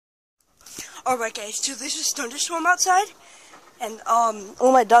Alright guys, so there's a thunderstorm outside, and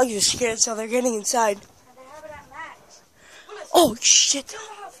all my dogs are scared, so they're getting inside. And they have it at max. Oh shit!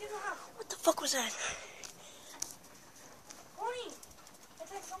 What the fuck was that? Horny!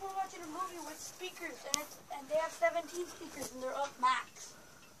 It's like someone watching a movie with speakers, and they have 17 speakers, and they're up max.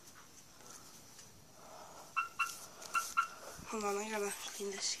 Hold on, I gotta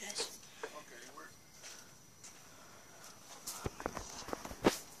clean this, guys.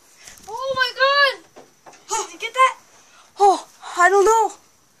 Oh my god! Did you get that? Oh, I don't know.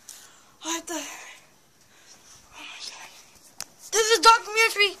 I have to... Oh my god. This is a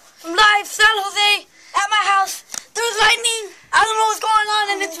documentary from live San Jose at my house. There's lightning. I don't know what's going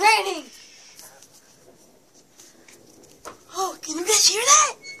on, and it's raining. Oh, can you guys hear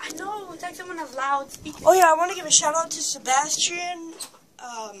that? I know. It's like someone has loud speakers. Oh yeah, I want to give a shout out to Sebastian.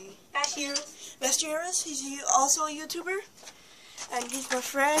 Bastieras. He's also a YouTuber, and he's my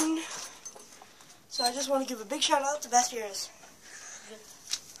friend. So I just want to give a big shout out to Bastieras.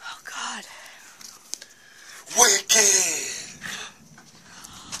 Oh God. Wicked.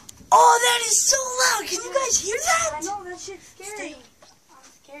 Oh, that is so loud. Can you guys hear that? I know, that shit's scary. I'm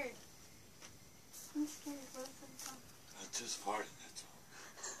scared. I'm scared. What is that? I just farted, that's all.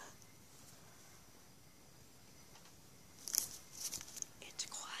 It's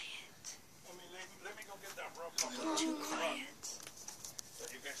quiet. Let me go get that rope. Too quiet. So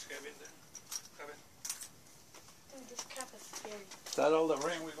you guys come in there. Come in. Dude, this crap is scary. Is that all the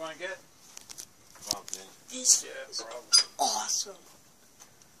rain we're going to get? Probably. This is awesome.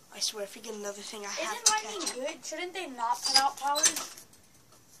 I swear, if you get another thing, I have Isn't to lightning catch it. good? Shouldn't they not put out power?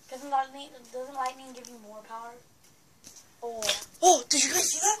 Doesn't lightning give you more power? Oh, did you guys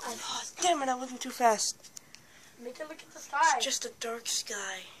see that? Oh, damn it, I wasn't too fast. Make it look at the sky. It's just a dark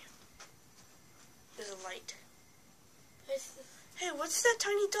sky. There's a light. Hey, what's that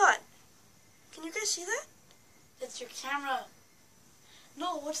tiny dot? Can you guys see that? It's your camera.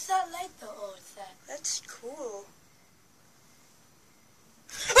 No, what's that light though? Oh, it's that. That's cool.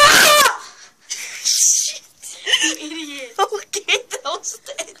 Ah! Shit! You idiot. Okay, that was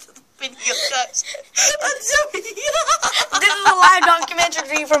the end of the video, guys. I'm sorry. This is a live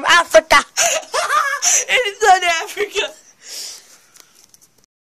documentary from Africa.